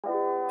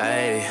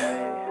Ayy,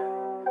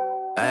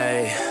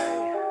 ayy,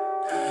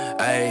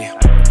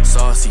 ayy,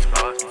 saucy,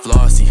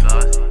 flossy.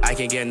 I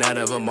can't get none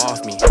of them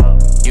off me.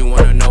 You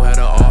wanna know how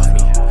to off me?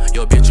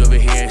 Yo, bitch over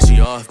here and she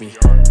off me.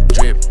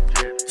 Drip,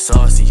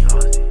 saucy.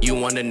 You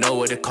wanna know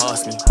what it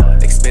cost me?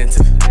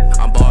 Expensive,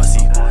 I'm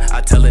bossy. I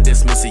tell her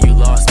dismiss it, you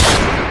lost me.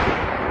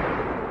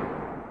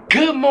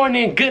 Good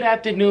morning, good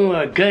afternoon,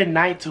 or good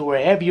night to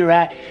wherever you're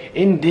at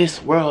in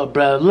this world,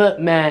 bro. Look,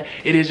 man,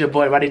 it is your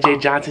boy Roddy J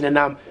Johnson, and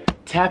I'm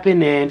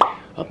tapping in.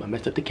 Oh, I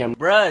messed up the camera.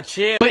 Bruh,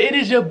 chill. But it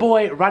is your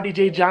boy Roddy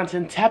J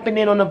Johnson tapping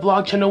in on the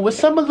vlog channel with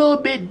something a little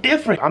bit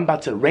different. I'm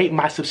about to rate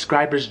my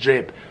subscribers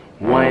drip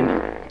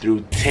 1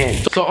 through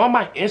 10. So on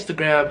my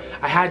Instagram,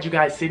 I had you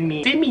guys send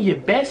me your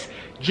best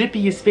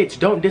drippiest fits.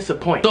 Don't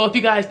disappoint. So if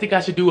you guys think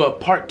I should do a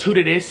part 2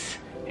 to this,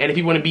 and if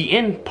you want to be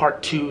in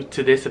part 2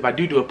 to this, if I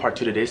do a part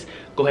 2 to this,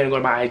 go ahead and go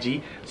to my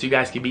IG so you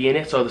guys can be in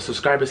it, so the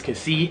subscribers can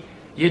see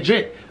your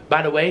drip.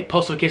 By the way,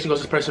 post notification goes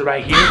to this person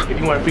right here. If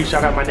you want a free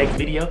shout out my next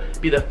video,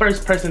 be the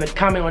first person to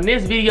comment on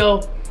this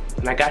video,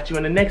 and I got you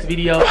in the next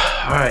video.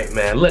 Alright,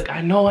 man, look,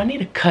 I know I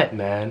need a cut,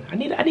 man. I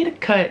need a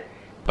cut.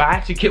 But I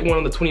actually get one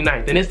on the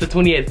 29th, and it's the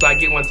 28th, so I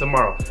get one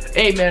tomorrow.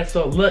 Hey, man,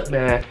 so look,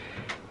 man.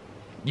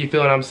 You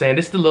feel what I'm saying?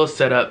 This is the little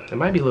setup. It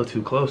might be a little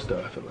too close,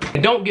 though, I feel like.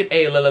 And don't get,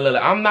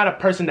 I'm not a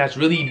person that's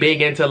really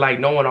big into,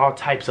 like, knowing all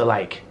types of,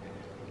 like,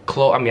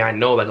 clothes. I mean, I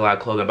know, like, a lot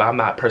of clothing, but I'm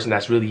not a person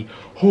that's really,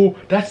 oh,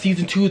 that's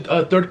season 2,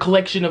 third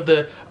collection of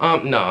the,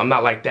 no, I'm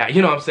not like that.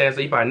 You know what I'm saying? So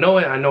if I know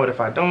it, I know it. If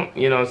I don't,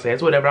 you know what I'm saying?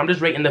 It's whatever. I'm just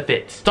rating the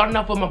fits. Starting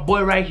off with my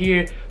boy right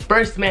here.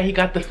 First, man, he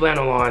got the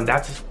flannel on.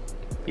 That's,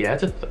 yeah,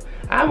 that's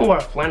I haven't worn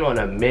a flannel in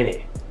a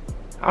minute.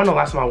 I don't know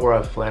last time I wore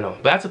a flannel.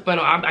 But that's a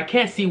flannel. I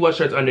can't see what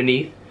shirt's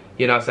underneath.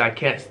 You know what I'm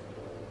saying?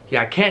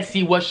 I can't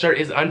see what shirt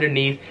is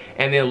underneath.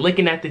 And then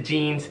looking at the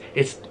jeans,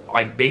 it's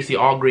like basically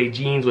all gray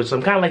jeans with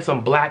some kind of like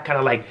some black kind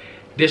of like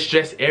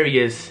distressed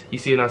areas. You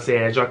see what I'm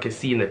saying? As y'all can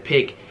see in the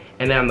pic.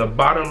 And then on the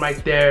bottom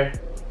right there,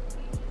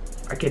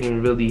 I can't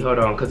even really, hold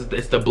on, because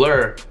it's the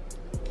blur.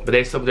 But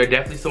there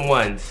definitely some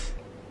ones,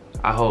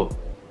 I hope.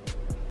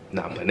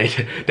 Nah, but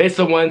there's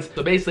some ones.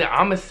 So basically,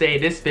 I'm gonna say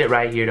this fit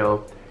right here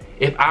though.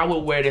 If I would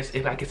wear this,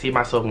 if I could see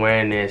myself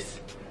wearing this,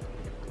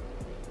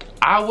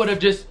 I would have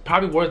just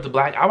probably wore the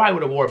black. I probably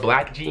would have wore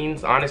black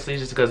jeans, honestly,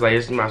 just because like, I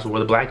just might as well wear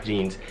the black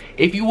jeans.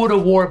 If you would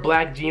have wore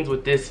black jeans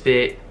with this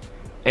fit,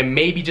 and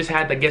maybe just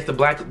had, I guess,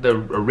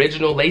 the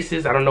original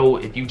laces. I don't know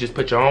if you just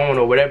put your own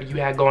or whatever you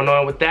had going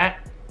on with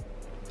that.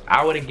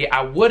 I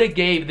would have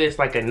gave this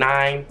like a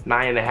 9,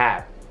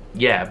 9.5.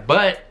 Yeah,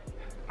 but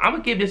I'm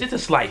gonna give this. It's a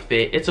slight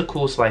fit. It's a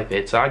cool slight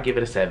fit, so I'll give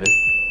it a 7.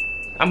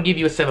 I'm gonna give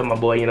you a 7, my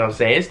boy, you know what I'm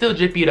saying? It's still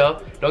drippy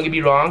though, don't get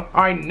me wrong.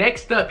 All right,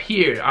 next up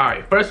here. All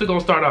right, first we're gonna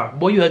start off.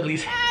 Boy, you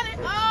uglies.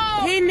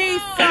 He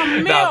needs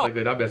some milk. Nah,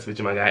 good. I'm best with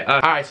you, my guy. All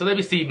right, so let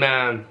me see,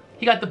 man.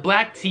 He got the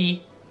black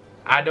tee.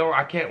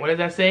 I can't, what does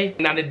that say?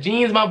 Now the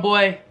jeans, my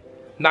boy,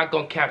 not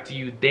gonna cap to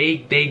you. They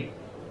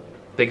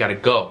gotta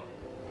go.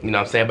 You know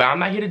what I'm saying? But I'm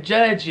not here to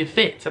judge your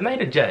fits. I'm not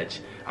here to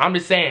judge. I'm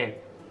just saying,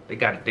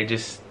 they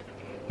just,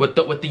 with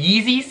the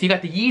Yeezys, you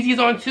got the Yeezys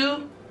on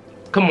too?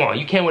 Come on,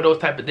 you can't wear those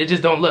type of, they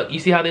just don't look. You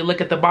see how they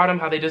look at the bottom,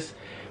 how they just,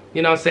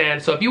 you know what I'm saying?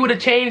 So if you would have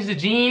changed the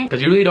jeans,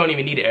 because you really don't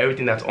even need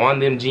everything that's on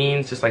them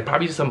jeans, just like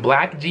probably just some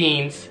black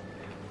jeans,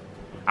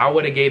 I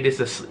would have gave this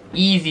a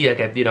easy, like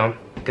a, you know,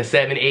 like a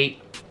 7, 8.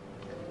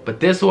 But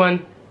this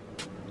one,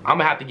 I'm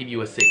gonna have to give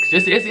you a 6.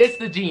 Just it's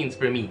the jeans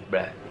for me,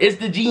 bruh. It's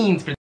the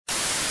jeans for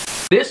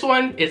this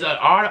one is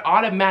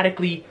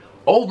automatically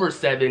over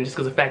 7 just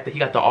because of the fact that he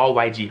got the all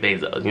white G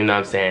Bezos, you know what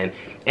I'm saying?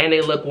 And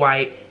they look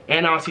white.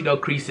 And I don't see no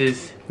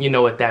creases. You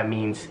know what that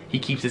means. He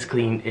keeps his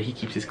clean. He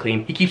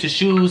keeps his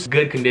shoes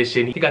good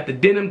condition. He got the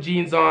denim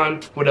jeans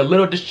on with a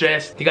little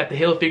distress. He got the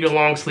Hilfiger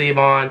long sleeve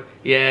on.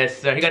 Yes,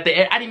 sir. He got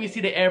the I didn't even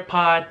see the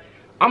AirPod.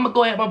 I'm gonna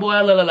go ahead, my boy.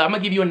 I'm gonna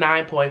give you a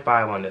 9.5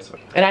 on this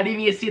one. And I didn't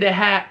even see the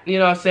hat. You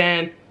know what I'm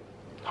saying?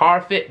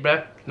 Hard fit,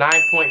 bruh.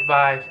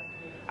 9.5.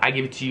 I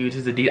give it to you. This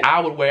is a deal.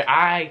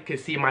 I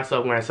could see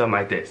myself wearing something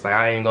like this. Like,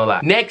 I ain't gonna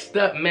lie. Next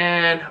up,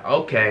 man.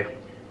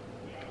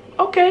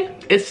 Okay,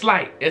 it's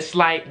slight,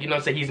 you know what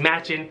I'm saying? He's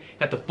matching,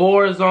 got the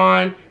 4s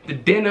on, the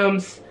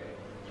denims.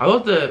 Are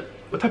those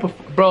what type of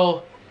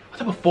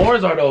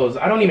 4s are those?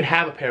 I don't even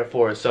have a pair of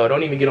 4s, so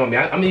don't even get on me.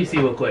 I'm gonna see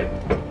real quick.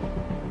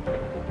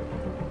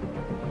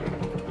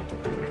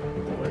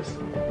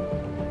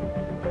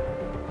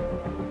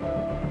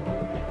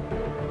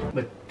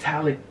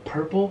 Metallic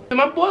purple. And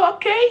my boy,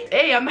 okay.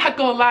 Hey, I'm not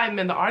gonna lie,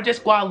 man, the RJ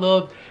Squad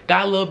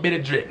got a little bit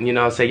of drip, you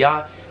know what I'm saying?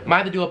 Y'all might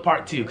have to do a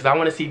part 2 because I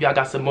want to see if y'all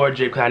got some more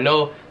drip, because I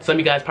know some of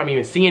you guys probably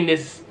even seeing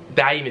this,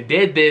 that I even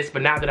did this,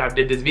 but now that I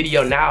did this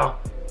video now,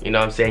 you know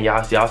what I'm saying,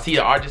 y'all see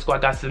the RJ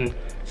Squad got some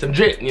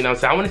drip, you know what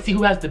I'm saying? I want to see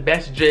who has the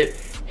best drip.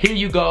 Here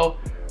you go,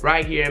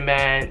 right here,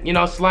 man. You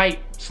know, slight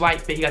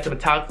fit. He got the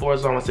metallic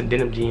 4s on with some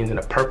denim jeans and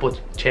a purple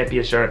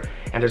champion shirt,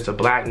 and there's a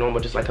black normal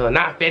just like color,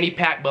 not fanny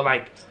pack, but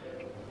like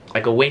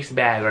a waist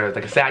bag or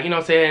like a sack, you know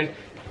what I'm saying?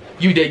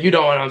 You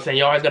know what I'm saying?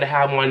 You always gotta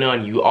have one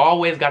on you. You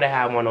always gotta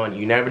have one on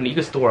you. You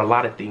can store a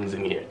lot of things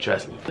in here,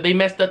 trust me. They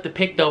messed up the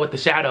pic though with the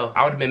shadow.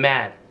 I would have been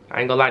mad. I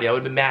ain't gonna lie to you, I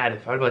would've been mad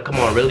if I would've been like, come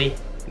on, really?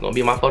 You gonna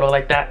be in my photo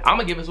like that? I'm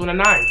gonna give this one a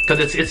 9. Cause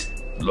it's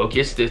low-key,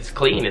 it's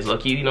clean, it's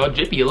low-key, you know,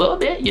 drippy a little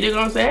bit, you know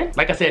what I'm saying?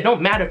 Like I said, it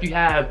don't matter if you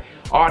have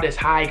all this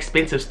high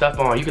expensive stuff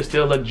on, you can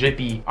still look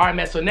drippy. All right,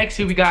 man, so next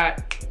here we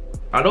got,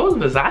 are those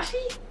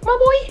Versace,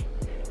 my boy?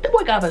 That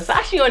boy got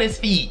Versace on his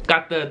feet.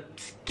 Got the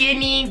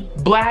skinny,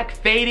 black,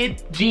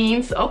 faded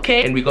jeans,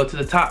 okay. And we go to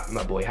the top,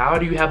 my boy. How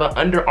do you have an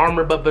Under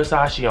Armour but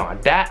Versace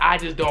on? That I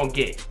just don't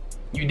get.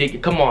 You dig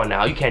it, come on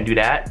now, you can't do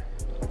that.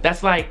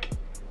 That's like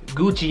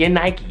Gucci and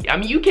Nike. I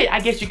mean, you can, I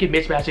guess you can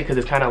mismatch it because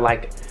it's kind of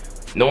like,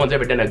 no one's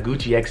ever done a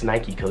Gucci x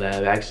Nike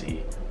collab,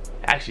 actually.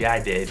 Actually,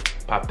 I did.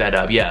 Pop that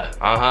up, yeah.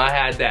 I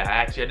had that.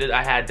 Actually,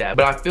 I had that.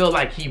 But I feel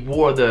like he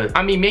wore the,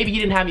 I mean, maybe he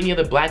didn't have any of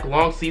the black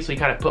long sleeves, so he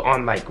kind of put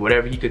on like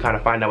whatever he could kind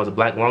of find that was a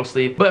black long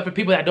sleeve. But for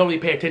people that don't really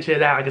pay attention to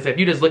that, like I said, if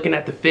you're just looking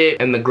at the fit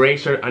and the gray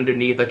shirt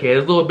underneath, okay,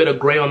 there's a little bit of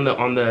gray on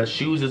the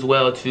shoes as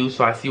well too,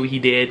 so I see what he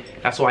did.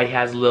 That's why he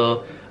has a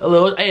little,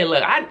 hey,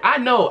 look, I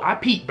know, I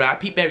peep, bro. I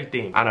peep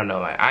everything. I don't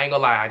know, I ain't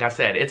gonna lie, like I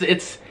said,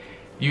 it's,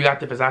 you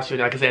got the Versace,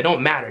 like I said, it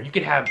don't matter. You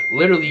could have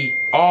literally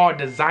all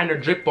designer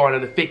drip on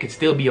and the fit could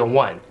still be a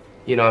 1.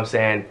 You know what I'm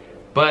saying?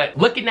 But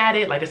looking at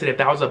it, like I said, if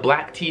that was a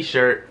black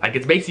t-shirt, like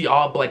it's basically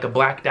all like a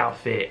blacked out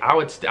fit,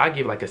 I'd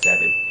give it like a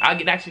 7.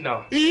 Actually,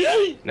 no.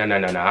 No,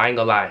 I ain't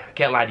gonna lie. I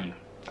can't lie to you.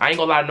 I ain't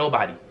gonna lie to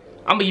nobody.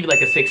 I'm gonna give you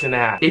like a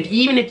 6.5.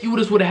 Even if you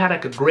just would've had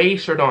like a gray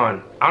shirt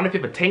on, I don't know if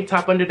you have a tank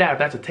top under that, if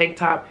that's a tank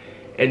top,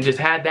 and just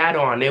had that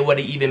on, it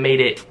would've even made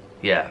it,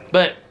 yeah.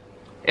 But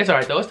it's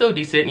alright though, it's still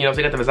decent. You know,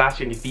 so you got the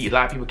Versace on your feet. A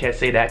lot of people can't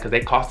say that because they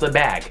cost a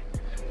bag.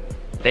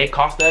 They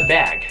cost a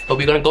bag. So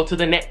we're gonna go to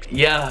the next.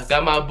 Yeah,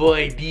 got my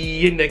boy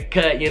D in the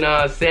cut, you know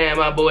what I'm saying?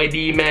 My boy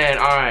D, man.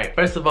 Alright,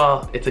 first of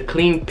all, it's a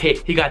clean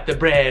pick. He got the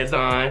breads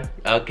on.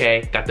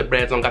 Okay, got the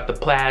breads on, got the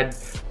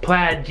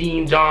plaid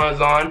jean Johns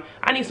on.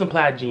 I need some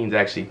plaid jeans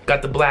actually.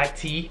 Got the black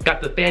tee,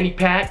 got the fanny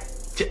pack.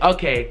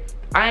 Okay,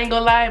 I ain't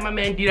gonna lie, my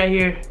man D right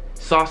here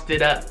sauced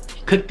it up.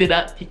 He cooked it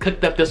up. He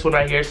cooked up this one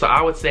right here. So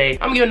I would say,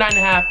 I'm gonna give it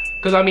 9.5.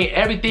 Cause I mean,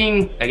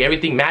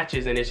 everything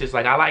matches, and it's just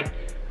like, I like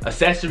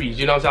accessories,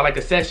 you know what I'm saying? I like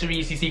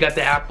accessories. You see, got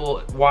the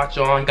Apple Watch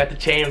on, got the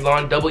chains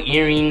on, double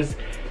earrings,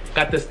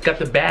 got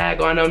the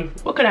bag on them.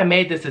 What could I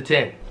made this a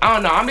 10? I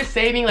don't know, I'm just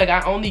saving, like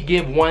I only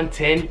give 1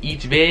 10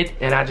 each vid,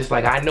 and I just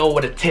like, I know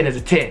what a 10 is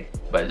a 10.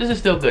 But this is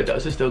still good though,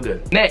 this is still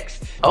good.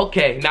 Next,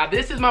 okay, now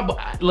this is my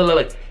boy,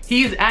 look,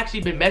 he's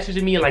actually been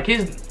messaging me, like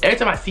every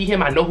time I see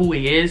him, I know who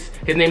he is.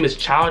 His name is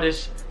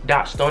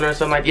Childish.Stoner or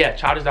something like that. Yeah,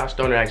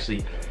 Childish.Stoner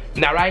actually.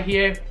 Now right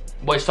here,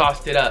 boy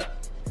sauced it up.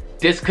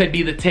 This could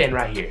be the 10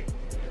 right here.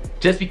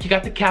 Just because you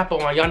got the Kappa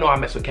on, y'all know I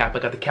mess with Kappa.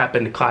 Got the Kappa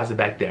in the closet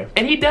back there.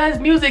 And he does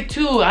music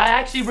too. I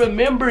actually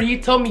remember he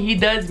told me he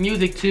does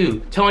music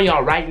too. Telling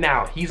y'all right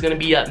now, he's gonna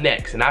be up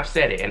next. And I've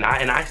said it, and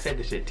I said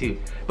this shit too.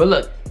 But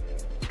look,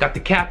 got the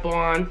Kappa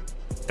on,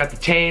 got the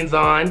chains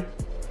on,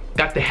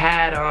 got the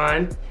hat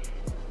on.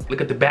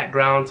 Look at the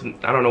background.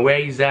 I don't know where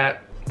he's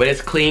at, but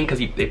it's clean because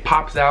it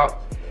pops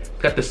out.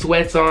 Got the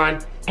sweats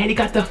on, and he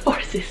got the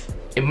forces.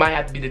 It might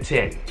have to be the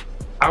 10.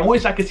 I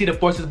wish I could see the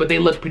forces, but they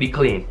look pretty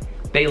clean.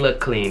 They look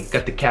clean.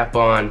 Got the cap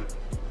on.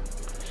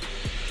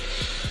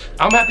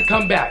 I'm gonna have to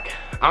come back.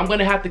 I'm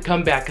gonna have to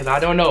come back because I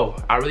don't know.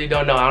 I really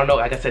don't know. I don't know.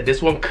 Like I said,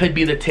 this one could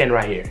be the 10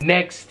 right here.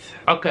 Next.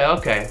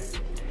 Okay.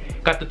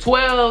 Got the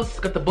 12s,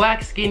 got the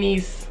black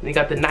skinnies. Then you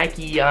got the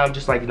Nike,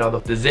 just like, you know,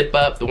 the zip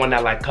up, the one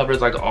that like covers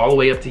like all the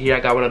way up to here. I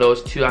got one of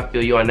those too. I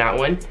feel you on that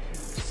one.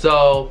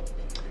 So,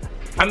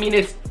 I mean,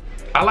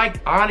 I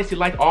honestly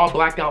like all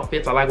blacked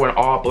outfits. I like wearing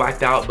all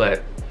blacked out,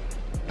 but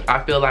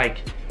I feel like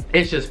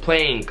it's just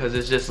plain because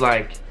it's just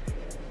like,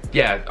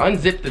 yeah,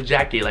 unzip the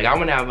jacket. Like I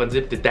want to have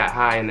unzipped it that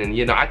high, and then,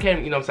 you know, I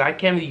can't, you know what I'm saying, I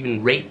can't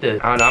even rate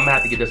the, I don't know, I'm gonna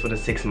have to give this one a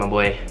 6, my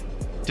boy.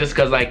 Just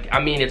cause like, I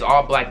mean, it's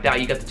all blacked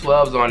out. You got the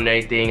 12s on and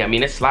everything. I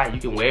mean, it's light,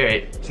 you can wear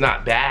it. It's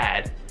not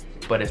bad,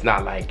 but it's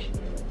not like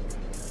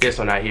this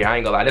one right here. I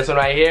ain't gonna lie, this one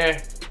right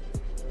here,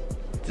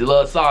 it's a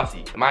little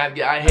saucy.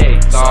 I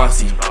hate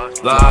saucy,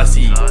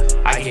 glossy.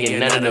 I can't get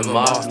none of them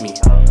off me.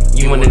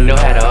 You wanna know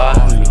how to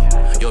off me?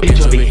 Your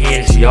bitch over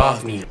here, she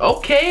off me.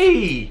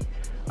 Okay,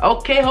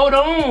 hold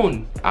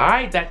on. All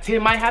right, that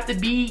 10 might have to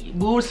be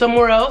moved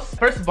somewhere else.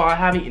 First of all, I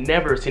haven't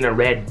never seen a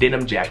red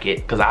denim jacket,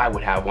 because I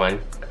would have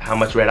one. How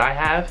much red I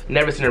have?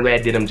 Never seen a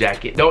red denim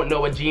jacket. Don't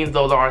know what jeans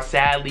those are,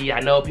 sadly. I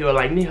know people are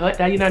like,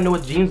 how do you not know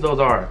what jeans those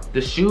are?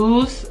 The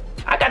shoes,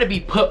 I gotta be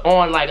put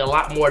on like a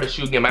lot more of the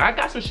shoe game. Like I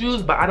got some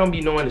shoes, but I don't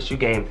be knowing the shoe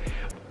game.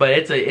 But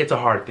it's a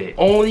hard fit.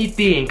 Only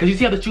thing, cause you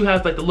see how the shoe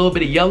has like the little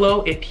bit of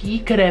yellow? If he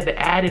could have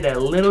added a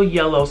little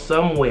yellow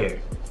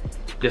somewhere,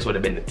 this would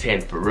have been the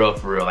 10 for real,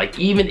 for real. Like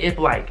even if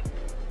like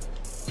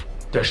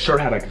the shirt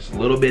had like just a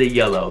little bit of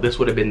yellow, this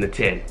would have been the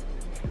 10.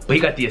 But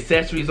he got the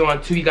accessories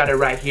on too, he got it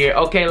right here.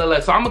 Okay,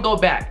 so I'm gonna go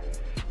back.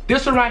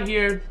 This one right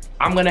here,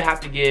 I'm gonna have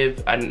to give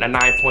a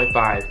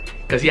 9.5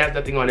 because he has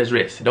nothing on his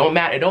wrist. It don't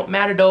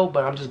matter though,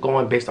 but I'm just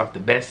going based off the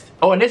best.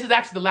 Oh, and this is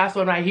actually the last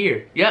one right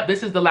here. Yep,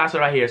 this is the last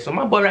one right here. So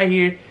my boy right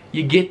here,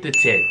 you get the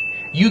 10.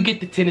 You get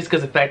the 10 is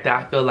because of the fact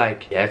that I feel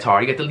like, yeah, it's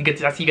hard. I see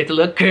you get the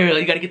little curl.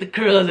 You gotta get the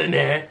curls in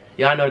there.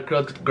 Y'all know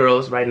the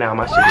girls right now.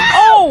 My shit is...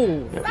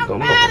 Oh! Yeah, we're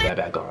gonna put that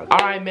back on.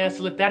 Alright, man.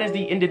 So, look, that is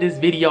the end of this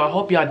video. I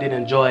hope y'all did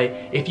enjoy.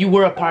 If you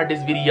were a part of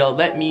this video,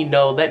 let me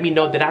know. Let me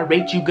know. Did I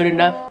rate you good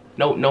enough?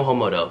 No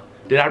homo, though.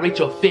 Did I rate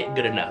your fit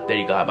good enough? There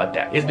you go. How about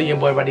that? It's been your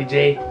boy, Roddy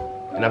J.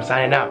 And I'm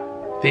signing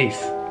out. Peace.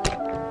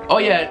 Oh,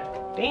 yeah.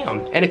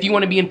 Damn. And if you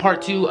want to be in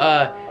part 2,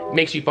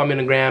 make sure you follow me on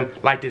the gram,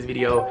 like this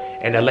video,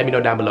 and let me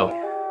know down below.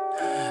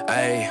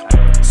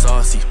 Ayy,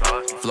 saucy,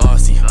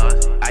 flossy,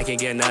 I can't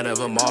get none of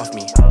them off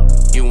me.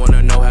 You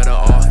wanna know how to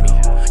off me?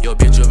 Your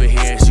bitch over here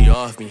and she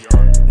off me.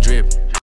 Drip.